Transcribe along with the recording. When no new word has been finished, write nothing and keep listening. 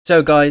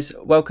So guys,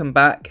 welcome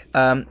back.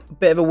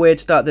 Bit of a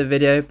weird start to the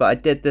video, but I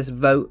did this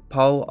vote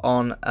poll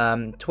on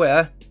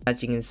Twitter.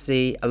 As you can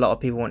see, a lot of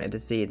people wanted to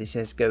see the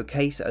CSGO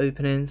case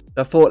openings. So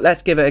I thought,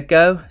 let's give it a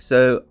go.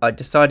 So I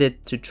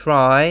decided to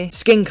try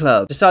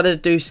Skinclub.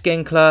 Decided to do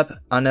Skinclub.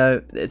 I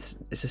know it's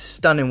a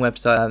stunning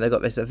website. They've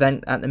got this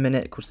event at the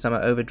minute called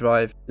Summer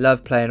Overdrive.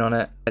 Love playing on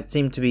it. I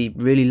seem to be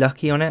really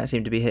lucky on it. I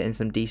seem to be hitting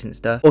some decent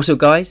stuff. Also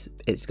guys,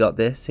 it's got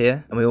this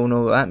here, and we all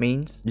know what that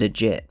means.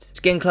 Legit.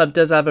 Skinclub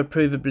does have a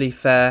provably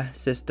fair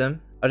system.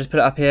 I'll just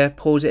put it up here.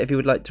 Pause it if you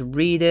would like to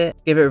read it.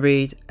 Give it a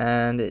read,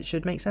 and it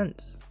should make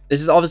sense.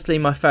 This is obviously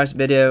my first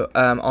video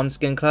on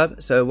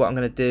Skinclub, so what I'm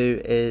going to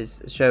do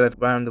is show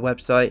around the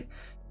website,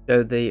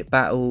 show the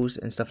battles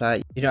and stuff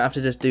like that. You don't have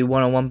to just do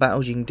one-on-one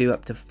battles, you can do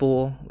up to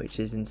 4, which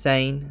is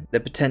insane. The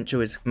potential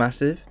is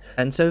massive,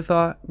 and so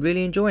far,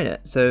 really enjoying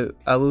it. So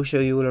I will show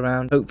you all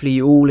around. Hopefully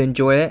you all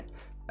enjoy it,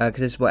 because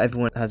this is what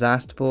everyone has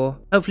asked for.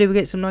 Hopefully we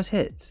get some nice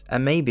hits,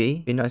 and maybe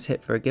be a nice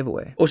hit for a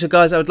giveaway. Also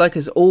guys, I would like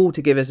us all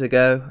to give us a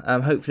go.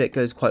 Hopefully it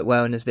goes quite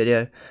well in this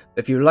video,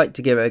 but if you would like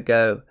to give it a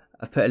go,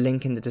 I've put a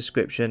link in the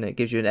description. It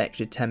gives you an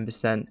extra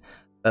 10%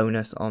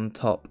 bonus on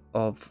top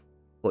of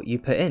what you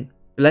put in.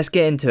 But let's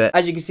get into it.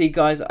 As you can see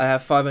guys, I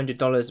have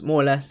 $500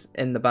 more or less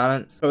in the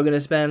balance. So we're going to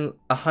spend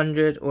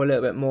 100 or a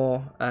little bit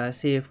more,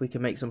 see if we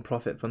can make some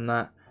profit from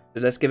that.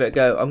 So let's give it a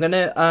go. I'm going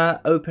to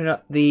open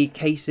up the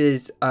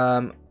cases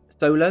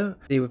solo,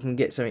 see if we can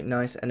get something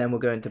nice, and then we'll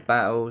go into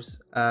battles,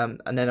 and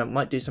then I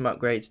might do some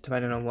upgrades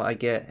depending on what I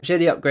get. I'll share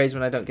the upgrades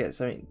when I don't get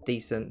something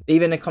decent.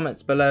 Leave in the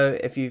comments below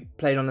if you've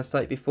played on the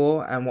site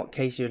before and what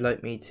case you'd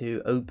like me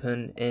to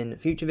open in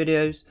future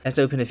videos. Let's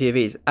open a few of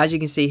these. As you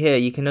can see here,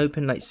 you can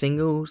open like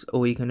singles,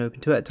 or you can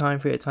open 2 at a time,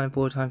 3 at a time,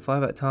 4 at a time,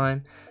 5 at a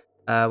time.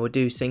 We'll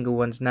do single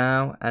ones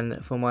now,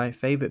 and for my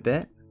favorite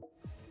bit,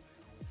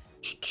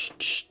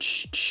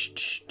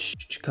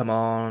 come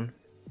on.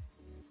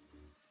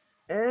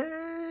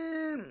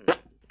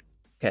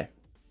 Okay.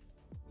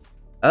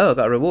 Oh, I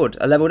got a reward.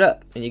 I leveled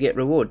up, and you get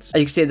rewards.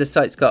 As you can see, the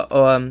site's got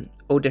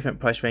all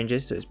different price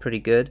ranges, so it's pretty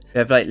good. We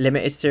have like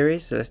limited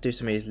series, so let's do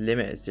some of these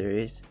limited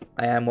series.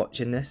 I am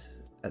watching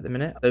this at the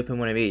minute. Open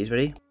one of these.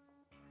 Ready?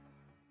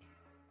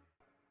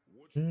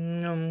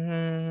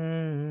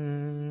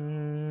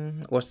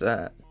 What's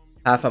that?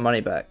 Half our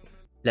money back.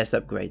 Let's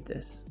upgrade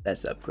this.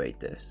 Let's upgrade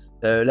this.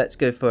 So let's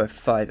go for a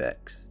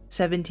 5x.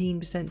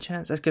 17%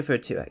 chance. Let's go for a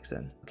 2x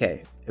then.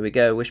 Okay, here we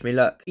go. Wish me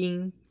luck.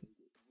 Bing.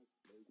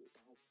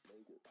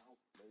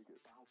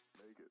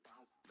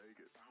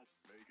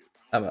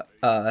 Oh,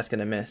 that's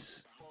gonna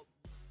miss.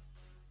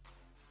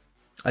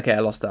 Okay, I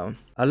lost that one.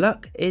 Our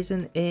luck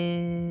isn't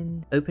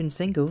in open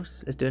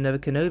singles. Let's do another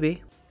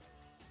Kenobi.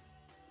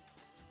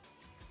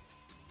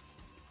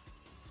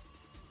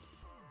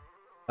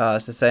 Oh,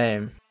 it's the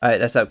same. Alright,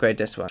 let's upgrade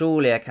this one.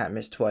 Surely I can't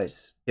miss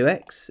twice.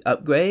 2x.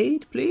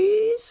 Upgrade,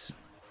 please.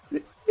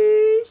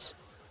 Please.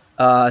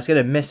 Oh, it's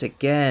gonna miss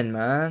again,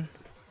 man.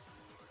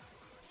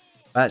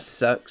 That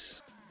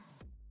sucks.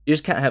 You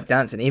just can't help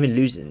dancing, even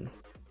losing. You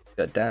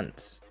gotta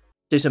dance.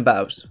 Do some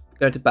battles.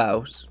 Go into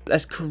battles.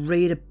 Let's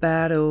create a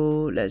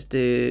battle. Let's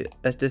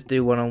just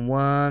do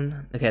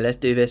one-on-one. Okay, let's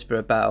do this for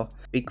a battle.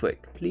 Be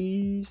quick,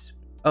 please.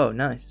 Oh,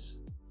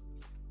 nice.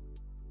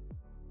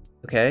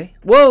 Okay.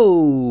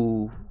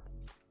 Whoa!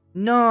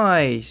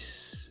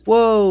 Nice!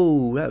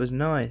 Whoa! That was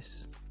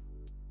nice.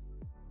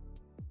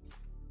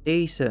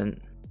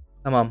 Decent.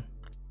 Come on.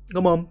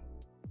 Come on.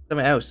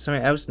 Something else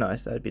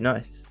nice. That'd be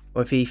nice.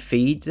 Or if he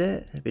feeds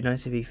it, it'd be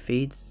nice if he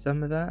feeds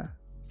some of that.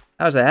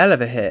 That was a hell of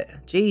a hit.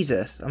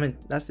 Jesus. I mean,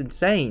 that's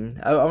insane.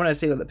 I want to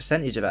see what the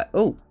percentage of that.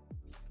 Oh.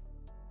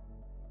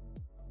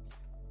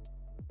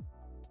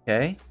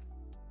 Okay.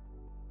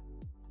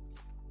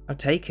 I'll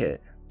take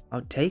it.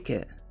 I'll take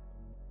it.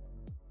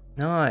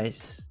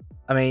 Nice.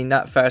 I mean,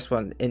 that first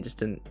one,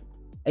 instant.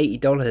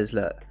 $80,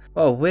 look.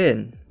 Oh,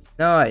 win.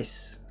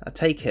 Nice. I'll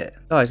take it.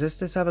 Guys, let's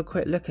just have a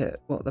quick look at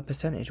what the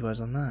percentage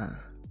was on that.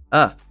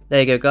 Ah,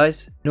 there you go,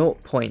 guys.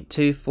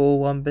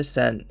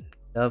 0.241%.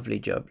 Lovely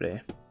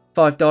jubbly.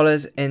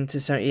 $5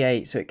 into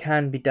 78, so it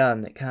can be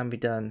done. It can be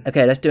done.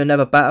 Okay, let's do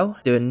another battle.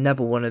 Do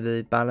another one of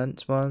the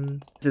balance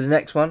ones. To the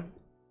next one.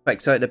 Quite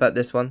excited about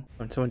this one.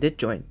 Oh, someone did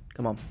join.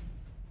 Come on.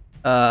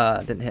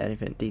 Didn't hit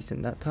anything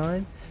decent that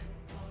time.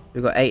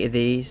 We've got 8 of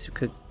these. We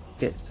could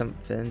get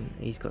something.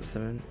 He's got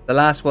something. The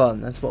last one.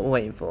 That's what we're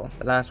waiting for.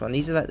 The last one.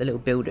 These are like the little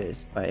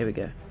builders. Right, here we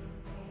go.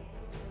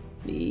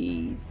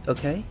 Please.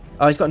 Okay.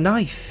 Oh, he's got a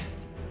knife.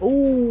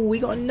 Oh, we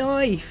got a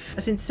knife.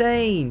 That's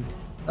insane.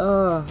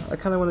 Oh, I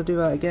kind of want to do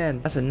that again.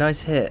 That's a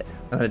nice hit.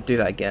 I'm going to do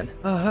that again.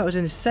 Oh, that was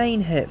an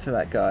insane hit for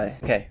that guy.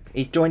 Okay,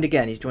 he's joined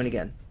again. He's joined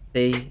again.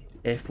 See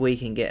if we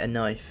can get a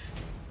knife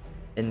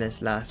in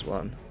this last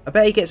one. I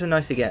bet he gets a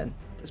knife again.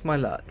 That's my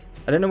luck.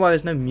 I don't know why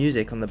there's no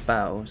music on the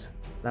battles.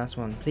 Last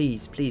one.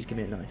 Please, please give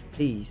me a knife.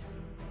 Please.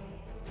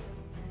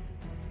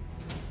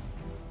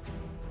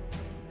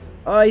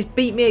 Oh, he's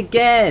beat me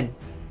again.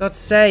 God's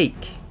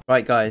sake.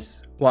 Right,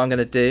 guys. What I'm going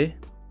to do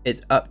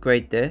is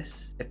upgrade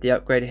this. If the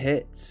upgrade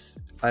hits,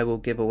 I will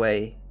give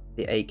away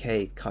the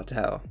AK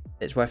cartel.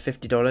 It's worth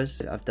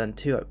 $50. I've done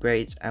 2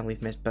 upgrades and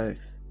we've missed both.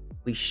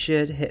 We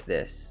should hit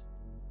this.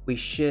 We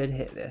should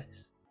hit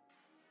this.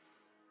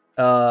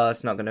 Oh,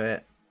 it's not gonna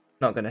hit.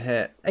 Not gonna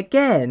hit.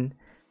 Again?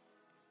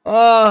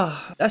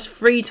 Oh, that's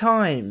 3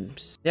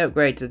 times. The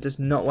upgrades are just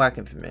not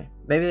working for me.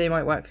 Maybe they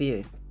might work for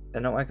you.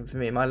 They're not working for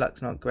me. My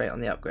luck's not great on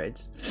the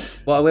upgrades.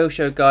 What I will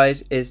show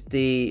guys is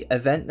the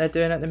event they're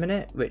doing at the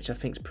minute, which I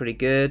think is pretty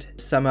good.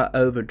 Summer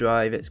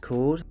Overdrive it's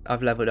called.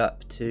 I've leveled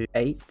up to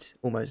 8,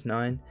 almost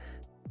 9.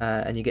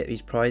 And you get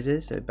these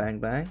prizes, so bang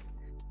bang.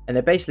 And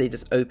they're basically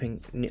just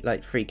open,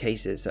 like 3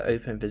 cases, so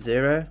open for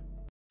 0.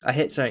 I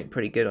hit something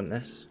pretty good on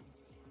this.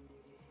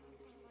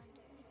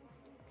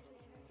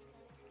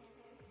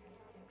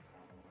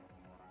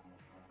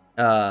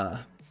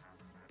 I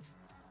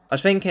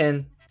was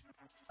thinking,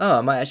 oh,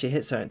 I might actually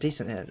hit something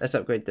decent here. Let's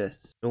upgrade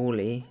this.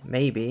 Surely,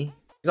 maybe.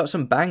 We got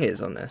some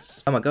bangers on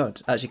this. Oh my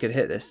god, I actually could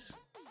hit this.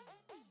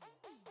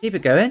 Keep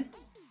it going.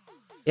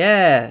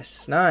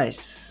 Yes,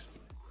 nice.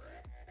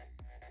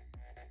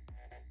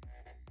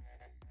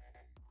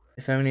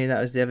 If only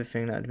that was the other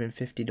thing, that would have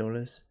been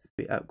 $50.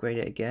 We upgrade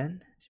it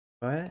again.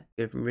 Try it.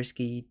 Go for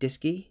risky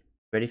disky.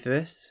 Ready for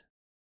this?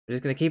 We're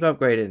just gonna keep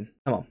upgrading.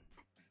 Come on.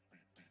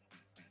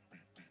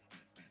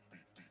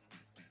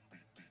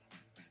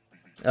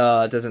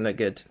 Oh, it doesn't look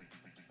good.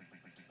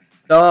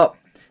 Stop!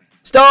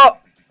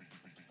 Stop!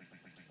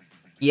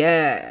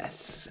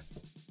 Yes!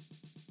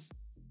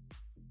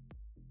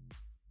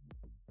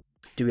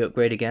 Do we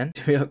upgrade again?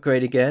 Do we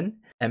upgrade again?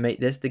 And make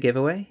this the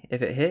giveaway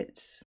if it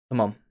hits?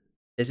 Come on.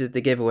 This is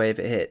the giveaway if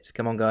it hits.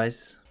 Come on,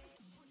 guys.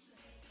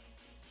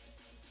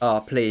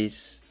 Oh,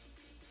 please.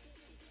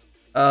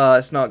 Oh,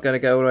 it's not going to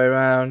go all the way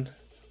around.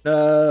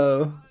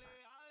 No.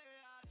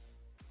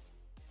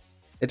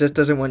 It just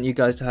doesn't want you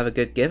guys to have a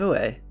good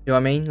giveaway. You know what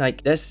I mean?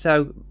 Like, that's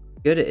how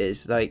good it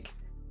is. Like,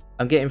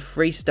 I'm getting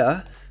free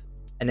stuff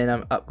and then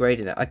I'm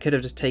upgrading it. I could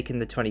have just taken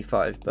the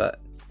 25, but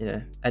you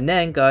know. And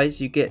then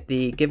guys, you get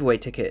the giveaway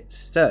tickets.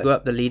 So go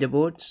up the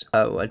leaderboards,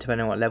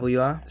 depending on what level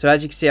you are. So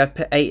as you can see, I've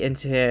put 8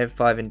 into here,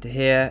 5 into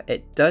here.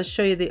 It does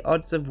show you the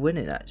odds of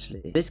winning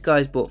actually. This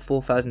guy's bought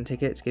 4,000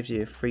 tickets, gives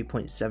you a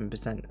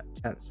 3.7%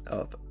 chance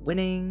of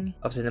winning.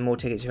 Obviously, the more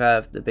tickets you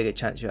have, the bigger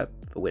chance you have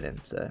for winning.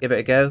 So give it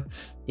a go.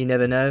 You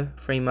never know.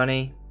 Free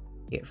money,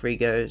 you get free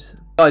goes.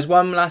 Guys,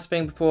 one last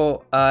thing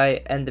before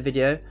I end the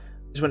video.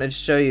 Just wanted to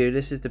show you,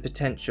 this is the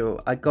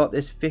potential. I got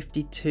this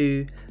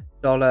 $52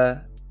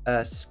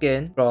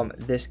 skin from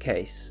this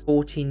case,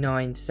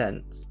 49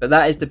 cents. But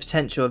that is the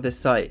potential of this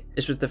site.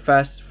 This was the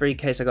first free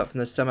case I got from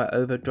the Summer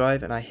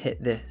Overdrive and I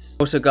hit this.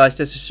 Also guys,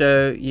 just to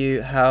show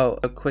you how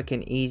quick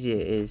and easy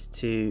it is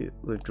to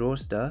withdraw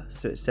stuff.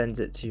 So it sends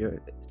it to your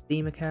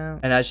Steam account.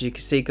 And as you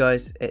can see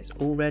guys, it's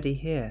already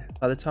here.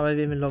 By the time I've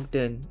even logged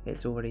in,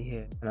 it's already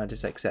here. And I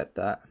just accept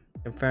that.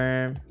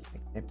 Confirm,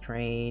 accept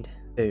trade,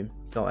 boom,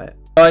 got it.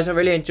 Guys, I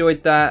really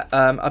enjoyed that.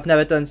 I've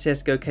never done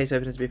CSGO case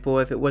openers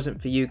before. If it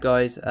wasn't for you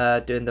guys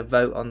doing the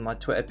vote on my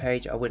Twitter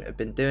page, I wouldn't have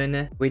been doing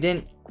this. We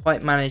didn't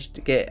quite manage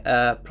to get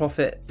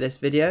profit this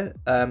video.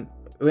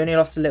 We only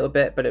lost a little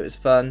bit, but it was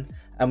fun.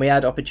 And we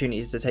had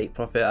opportunities to take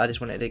profit. I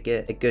just wanted to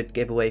get a good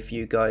giveaway for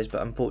you guys,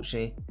 but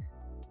unfortunately,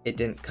 it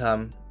didn't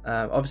come.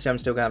 Obviously I'm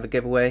still gonna have a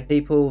giveaway.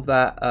 People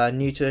that are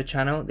new to the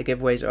channel, the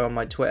giveaways are on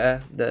my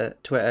Twitter. The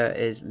Twitter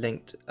is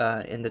linked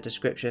in the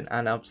description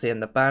and obviously in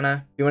the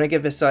banner. If you want to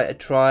give this site a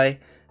try,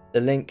 the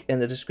link in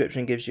the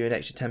description gives you an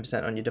extra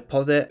 10% on your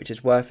deposit, which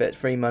is worth it. It's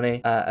free money.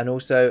 And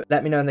also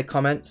let me know in the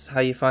comments how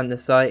you find the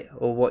site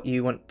or what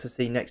you want to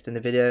see next in the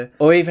video,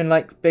 or even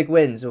like big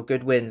wins or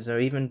good wins, or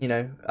even, you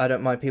know, I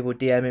don't mind people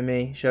DMing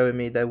me, showing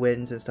me their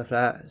wins and stuff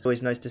like that. It's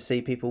always nice to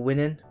see people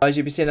winning. Guys,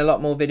 you'll be seeing a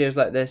lot more videos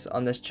like this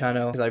on this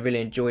channel because I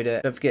really enjoyed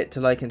it. Don't forget to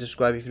like and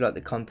subscribe if you like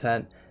the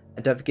content,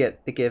 and don't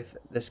forget to give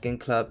the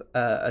Skinclub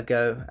a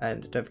go,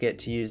 and don't forget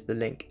to use the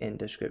link in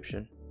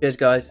description. Cheers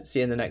guys, see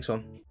you in the next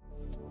one.